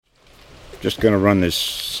Just going to run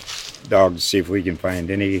this dog to see if we can find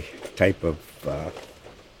any type of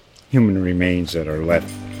human remains that are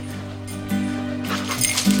left.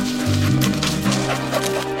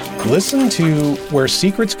 Listen to Where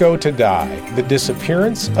Secrets Go to Die, The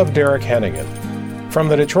Disappearance of Derek Hennigan. From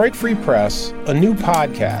the Detroit Free Press, a new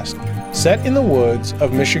podcast set in the woods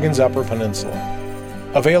of Michigan's Upper Peninsula.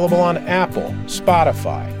 Available on Apple,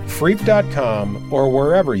 Spotify, Freep.com, or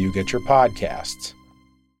wherever you get your podcasts.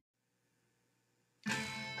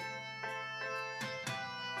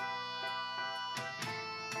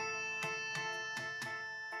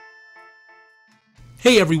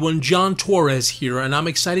 Hey everyone, John Torres here, and I'm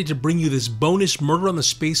excited to bring you this bonus Murder on the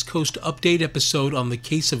Space Coast update episode on the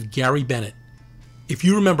case of Gary Bennett. If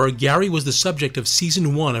you remember, Gary was the subject of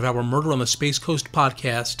Season 1 of our Murder on the Space Coast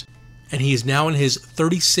podcast, and he is now in his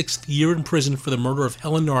 36th year in prison for the murder of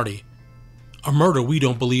Helen Nardi, a murder we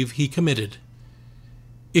don't believe he committed.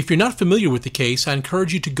 If you're not familiar with the case, I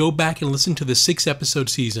encourage you to go back and listen to the 6-episode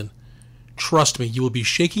season. Trust me, you will be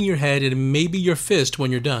shaking your head and maybe your fist when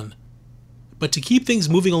you're done. But to keep things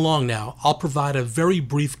moving along now, I'll provide a very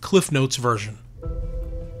brief Cliff Notes version.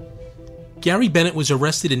 Gary Bennett was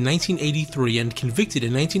arrested in 1983 and convicted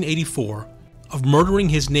in 1984 of murdering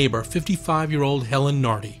his neighbor, 55-year-old Helen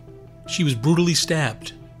Nardi. She was brutally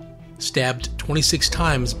stabbed 26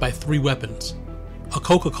 times by 3 weapons. A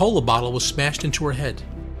Coca-Cola bottle was smashed into her head.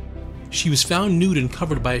 She was found nude and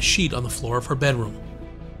covered by a sheet on the floor of her bedroom.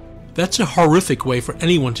 That's a horrific way for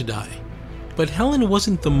anyone to die. But Helen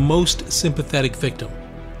wasn't the most sympathetic victim.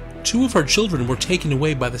 2 of her children were taken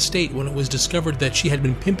away by the state when it was discovered that she had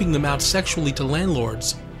been pimping them out sexually to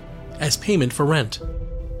landlords as payment for rent.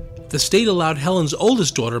 The state allowed Helen's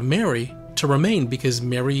oldest daughter, Mary, to remain because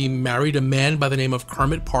Mary married a man by the name of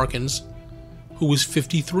Kermit Parkins, who was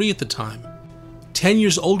 53 at the time, 10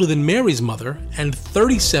 years older than Mary's mother and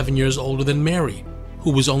 37 years older than Mary,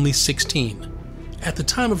 who was only 16. At the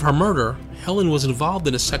time of her murder, Helen was involved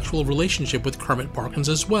in a sexual relationship with Kermit Parkins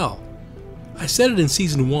as well. I said it in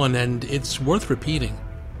Season 1, and it's worth repeating.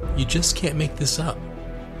 You just can't make this up.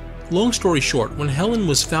 Long story short, when Helen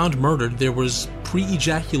was found murdered, there was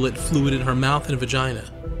pre-ejaculate fluid in her mouth and vagina.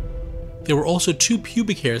 There were also 2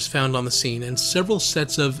 pubic hairs found on the scene and several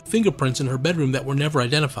sets of fingerprints in her bedroom that were never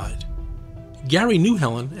identified. Gary knew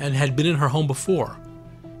Helen and had been in her home before.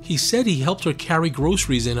 He said he helped her carry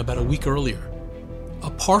groceries in about a week earlier. A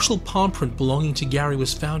partial palm print belonging to Gary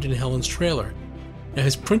was found in Helen's trailer. Now,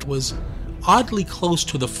 his print was oddly close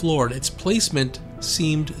to the floor, and its placement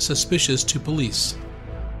seemed suspicious to police.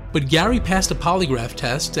 But Gary passed a polygraph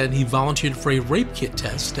test, and he volunteered for a rape kit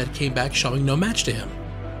test that came back showing no match to him.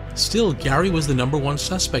 Still, Gary was the #1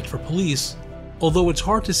 suspect for police, although it's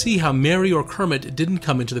hard to see how Mary or Kermit didn't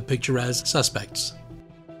come into the picture as suspects.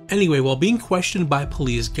 Anyway, while being questioned by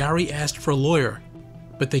police, Gary asked for a lawyer,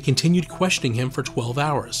 but they continued questioning him for 12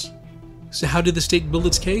 hours. So how did the state build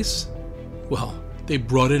its case? Well, they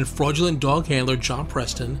brought in fraudulent dog handler John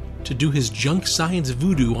Preston to do his junk science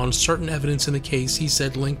voodoo on certain evidence in the case he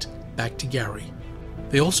said linked back to Gary.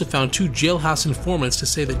 They also found 2 jailhouse informants to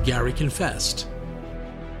say that Gary confessed.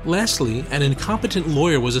 Lastly, an incompetent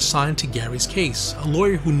lawyer was assigned to Gary's case, a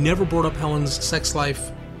lawyer who never brought up Helen's sex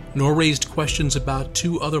life, nor raised questions about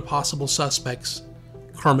 2 other possible suspects,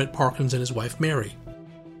 Kermit Parkins and his wife Mary.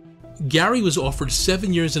 Gary was offered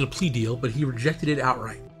 7 years in a plea deal, but he rejected it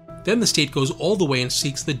outright. Then the state goes all the way and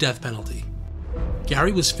seeks the death penalty.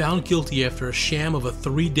 Gary was found guilty after a sham of a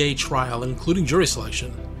 3-day trial, including jury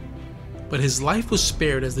selection. But his life was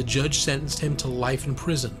spared as the judge sentenced him to life in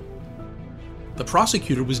prison. The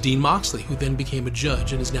prosecutor was Dean Moxley, who then became a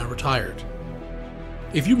judge and is now retired.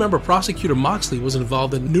 If you remember, Prosecutor Moxley was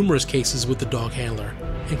involved in numerous cases with the dog handler,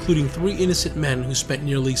 including 3 innocent men who spent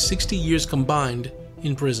nearly 60 years combined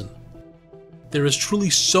in prison. There is truly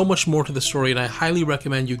so much more to the story, and I highly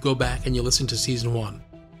recommend you go back and you listen to Season 1.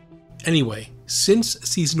 Anyway, since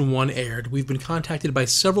Season 1 aired, we've been contacted by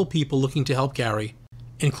several people looking to help Gary,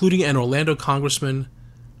 including an Orlando congressman,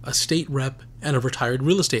 a state rep, and a retired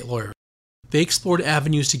real estate lawyer. They explored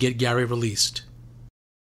avenues to get Gary released.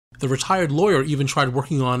 The retired lawyer even tried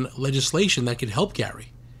working on legislation that could help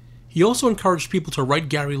Gary. He also encouraged people to write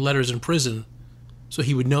Gary letters in prison so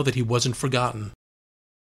he would know that he wasn't forgotten.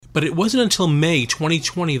 But it wasn't until May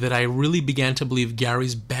 2020 that I really began to believe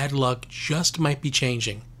Gary's bad luck just might be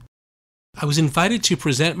changing. I was invited to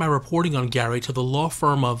present my reporting on Gary to the law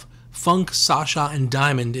firm of Funk, Sasha, and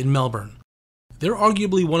Diamond in Melbourne. They're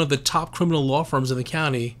arguably one of the top criminal law firms in the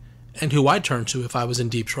county, and who I'd turn to if I was in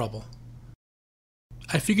deep trouble.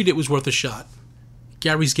 I figured it was worth a shot.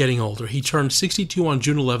 Gary's getting older. He turned 62 on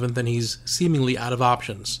June 11th, and he's seemingly out of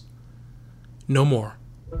options. No more.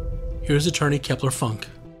 Here's attorney Kepler Funk.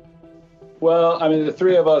 Well, I mean, the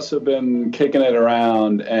three of us have been kicking it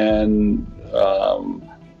around, and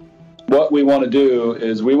what we want to do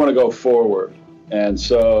is we want to go forward. And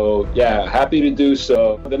so, yeah, happy to do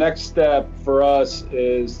so. The next step for us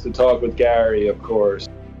is to talk with Gary, of course.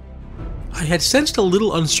 I had sensed a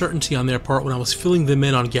little uncertainty on their part when I was filling them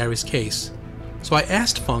in on Gary's case, so I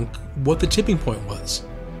asked Funk what the tipping point was.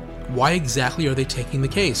 Why exactly are they taking the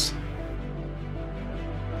case?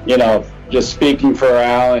 You know, just speaking for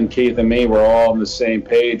Alan, Keith, and me, we're all on the same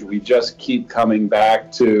page. We just keep coming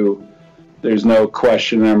back to, there's no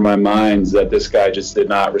question in my minds that this guy just did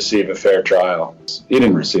not receive a fair trial. He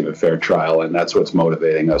didn't receive a fair trial, and that's what's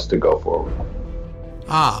motivating us to go forward.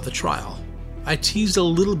 Ah, the trial. I teased a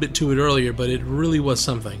little bit to it earlier, but it really was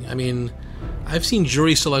something. I mean, I've seen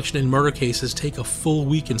jury selection in murder cases take a full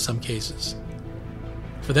week in some cases.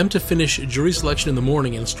 For them to finish jury selection in the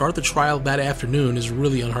morning and start the trial that afternoon is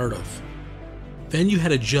really unheard of. Then you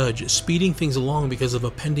had a judge speeding things along because of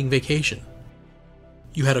a pending vacation.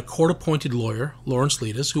 You had a court-appointed lawyer, Lawrence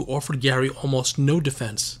Letus, who offered Gary almost no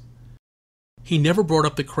defense. He never brought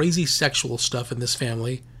up the crazy sexual stuff in this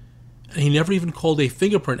family, and he never even called a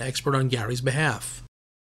fingerprint expert on Gary's behalf.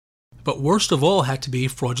 But worst of all had to be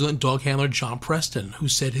fraudulent dog handler John Preston, who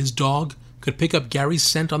said his dog could pick up Gary's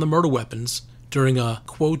scent on the murder weapons during a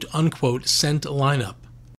quote-unquote scent lineup.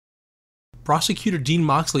 Prosecutor Dean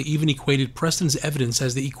Moxley even equated Preston's evidence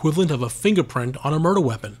as the equivalent of a fingerprint on a murder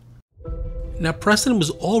weapon. Now, Preston was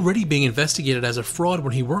already being investigated as a fraud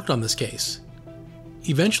when he worked on this case.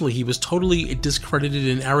 Eventually, he was totally discredited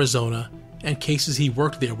in Arizona, and cases he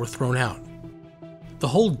worked there were thrown out. The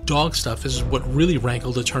whole dog stuff is what really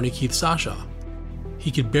rankled attorney Keith Sasha.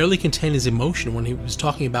 He could barely contain his emotion when he was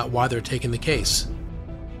talking about why they're taking the case.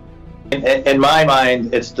 In my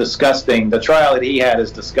mind, it's disgusting. The trial that he had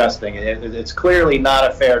is disgusting. It's clearly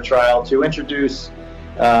not a fair trial to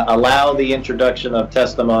allow the introduction of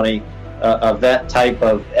testimony of that type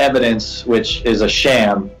of evidence, which is a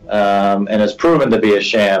sham, and is proven to be a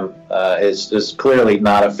sham, is clearly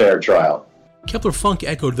not a fair trial. Kepler Funk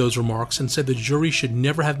echoed those remarks and said the jury should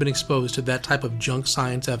never have been exposed to that type of junk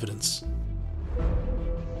science evidence.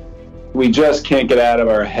 We just can't get out of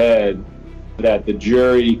our head that the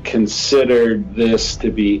jury considered this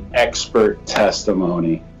to be expert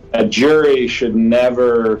testimony. A jury should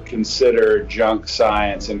never consider junk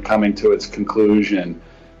science in coming to its conclusion.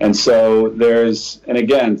 And so and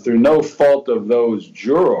again, through no fault of those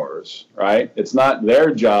jurors, right? It's not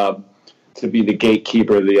their job to be the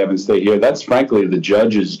gatekeeper of the evidence they hear. That's frankly the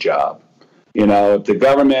judge's job. You know, if the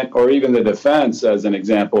government or even the defense, as an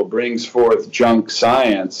example, brings forth junk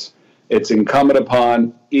science, it's incumbent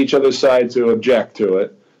upon each other side to object to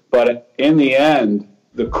it. But in the end,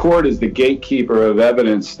 the court is the gatekeeper of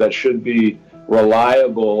evidence that should be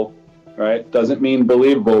reliable, right? Doesn't mean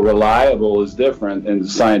believable. Reliable is different in the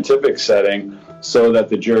scientific setting so that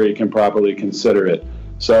the jury can properly consider it.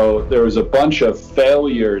 So there was a bunch of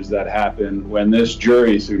failures that happened when this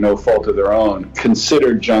jury, through no fault of their own,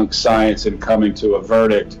 considered junk science in coming to a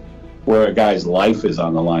verdict where a guy's life is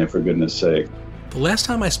on the line, for goodness sake. The last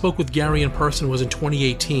time I spoke with Gary in person was in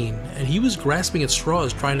 2018, and he was grasping at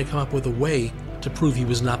straws trying to come up with a way to prove he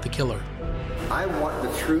was not the killer. I want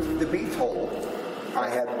the truth to be told. I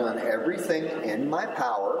have done everything in my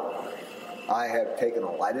power. I have taken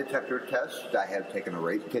a lie detector test. I have taken a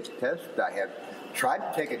rape kit test. I have tried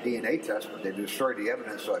to take a DNA test, but they destroyed the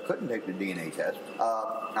evidence, so I couldn't take the DNA test.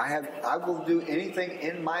 I will do anything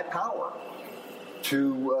in my power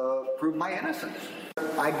to prove my innocence.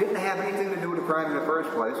 I didn't have anything to do with the crime in the first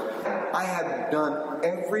place. I have done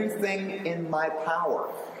everything in my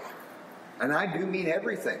power, and I do mean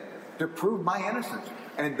everything, to prove my innocence,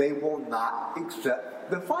 and they will not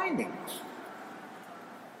accept the findings.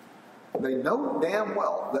 They know damn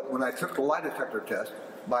well that when I took the lie detector test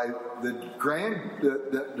by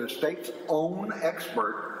the state's own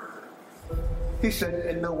expert, he said,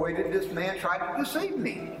 in no way did this man try to deceive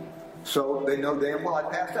me. So they know damn well I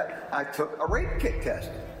passed that. I took a rape kit test.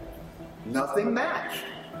 Nothing matched.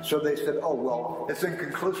 So they said, oh, well, it's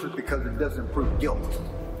inconclusive because it doesn't prove guilt.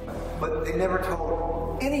 But they never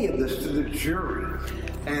told any of this to the jury.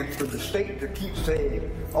 And for the state to keep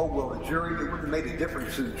saying, oh, well, the jury, it wouldn't have made a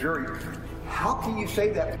difference to the jury. How can you say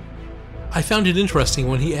that? I found it interesting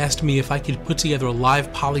when he asked me if I could put together a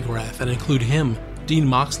live polygraph and include him, Dean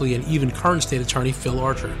Moxley, and even current state attorney Phil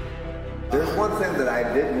Archer. There's one thing that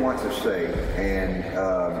I didn't want to say, and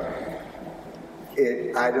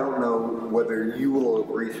I don't know whether you will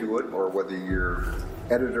agree to it or whether your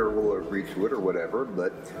editor will agree to it or whatever,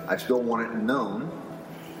 but I still want it known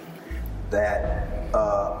that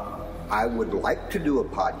I would like to do a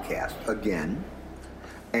podcast again,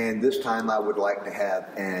 and this time I would like to have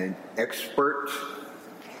an expert,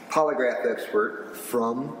 polygraph expert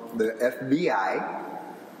from the FBI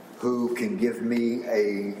who can give me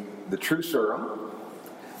the true serum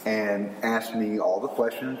and ask me all the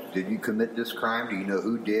questions. Did you commit this crime? Do you know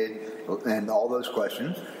who did? And all those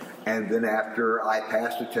questions. And then after I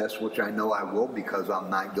pass the test, which I know I will because I'm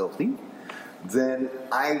not guilty, then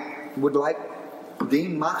I would like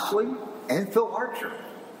Dean Moxley and Phil Archer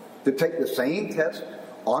to take the same test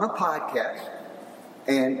on a podcast.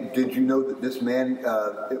 And did you know that this man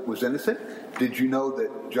was innocent? Did you know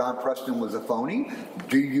that John Preston was a phony?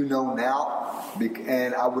 Do you know now?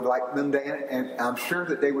 And I would like them to, and I'm sure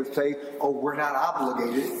that they would say, oh, we're not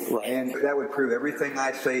obligated. Right. And that would prove everything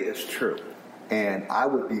I say is true. And I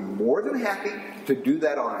would be more than happy to do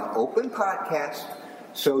that on an open podcast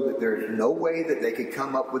so that there's no way that they could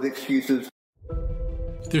come up with excuses.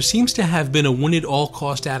 There seems to have been a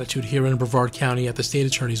win-at-all-cost attitude here in Brevard County at the state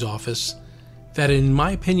attorney's office that, in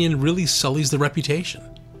my opinion, really sullies the reputation.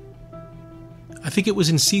 I think it was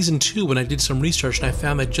in season 2 when I did some research and I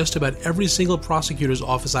found that just about every single prosecutor's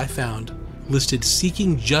office I found listed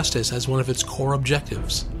seeking justice as one of its core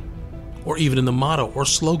objectives, or even in the motto or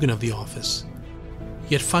slogan of the office.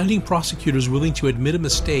 Yet finding prosecutors willing to admit a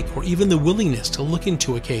mistake or even the willingness to look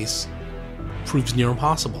into a case proves near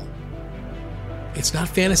impossible. It's not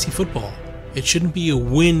fantasy football. It shouldn't be a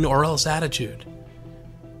win or else attitude.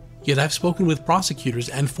 Yet I've spoken with prosecutors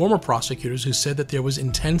and former prosecutors who said that there was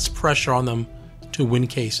intense pressure on them to win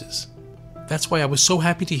cases. That's why I was so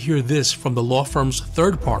happy to hear this from the law firm's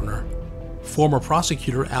third partner, former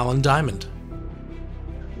prosecutor Alan Diamond.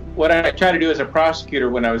 What I tried to do as a prosecutor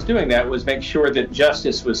when I was doing that was make sure that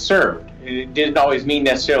justice was served. It didn't always mean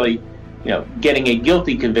necessarily, getting a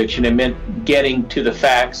guilty conviction. It meant getting to the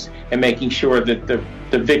facts and making sure that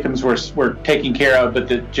the victims were taken care of, but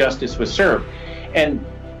that justice was served. And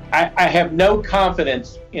I have no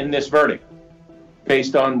confidence in this verdict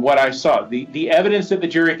based on what I saw. The evidence that the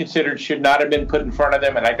jury considered should not have been put in front of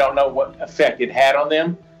them, and I don't know what effect it had on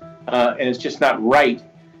them. And it's just not right.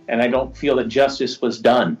 And I don't feel that justice was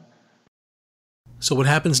done. So what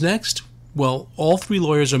happens next? Well, all 3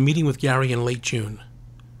 lawyers are meeting with Gary in late June.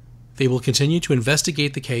 They will continue to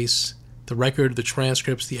investigate the case, the record, the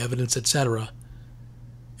transcripts, the evidence, etc.,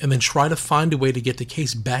 and then try to find a way to get the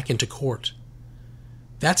case back into court.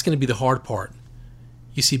 That's going to be the hard part.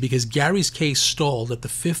 You see, because Gary's case stalled at the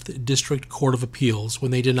 5th District Court of Appeals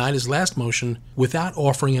when they denied his last motion without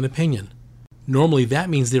offering an opinion. Normally that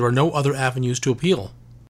means there are no other avenues to appeal.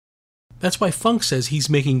 That's why Funk says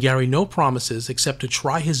he's making Gary no promises except to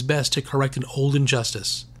try his best to correct an old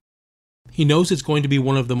injustice. He knows it's going to be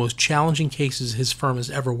one of the most challenging cases his firm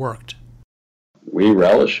has ever worked. We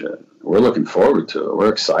relish it. We're looking forward to it. We're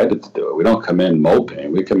excited to do it. We don't come in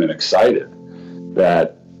moping. We come in excited.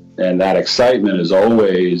 And that excitement is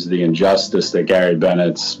always the injustice that Gary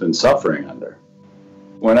Bennett's been suffering under.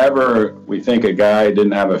 Whenever we think a guy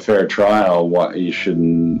didn't have a fair trial, we should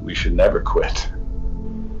never quit.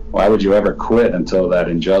 Why would you ever quit until that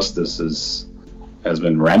injustice has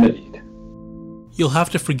been remedied? You'll have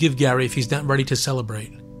to forgive Gary if he's not ready to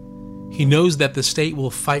celebrate. He knows that the state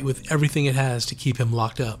will fight with everything it has to keep him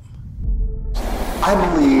locked up. I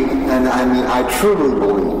believe, and I truly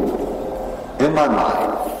believe, in my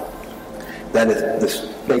mind, that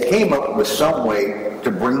if they came up with some way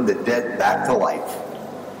to bring the dead back to life,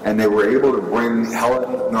 and they were able to bring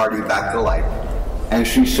Helen Nardi back to life, and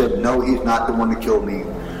she said, no, he's not the one that killed me,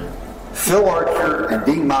 Phil Archer and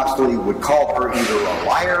Dean Moxley would call her either a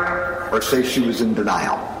liar or say she was in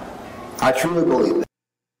denial. I truly believe that.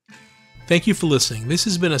 Thank you for listening. This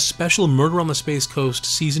has been a special Murder on the Space Coast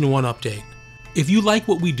Season 1 update. If you like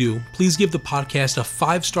what we do, please give the podcast a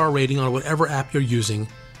 5-star rating on whatever app you're using,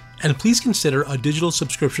 and please consider a digital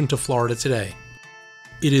subscription to Florida Today.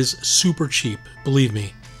 It is super cheap, believe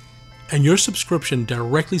me, and your subscription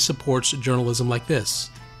directly supports journalism like this.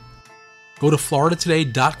 Go to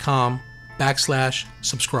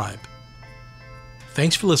floridatoday.com/subscribe.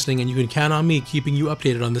 Thanks for listening, and you can count on me keeping you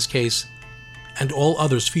updated on this case and all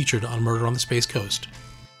others featured on Murder on the Space Coast.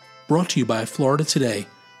 Brought to you by Florida Today,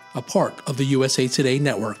 a part of the USA Today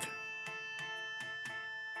network.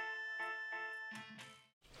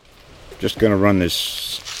 Just going to run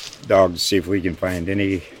this dog to see if we can find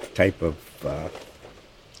any type of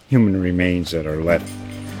human remains that are left.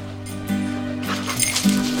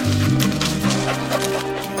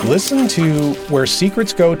 Listen to Where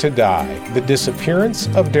Secrets Go to Die, The Disappearance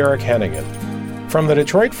of Derek Hennigan. From the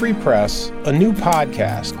Detroit Free Press, a new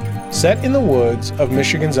podcast set in the woods of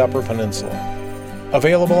Michigan's Upper Peninsula.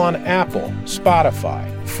 Available on Apple, Spotify,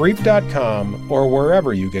 Freep.com, or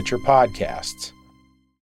wherever you get your podcasts.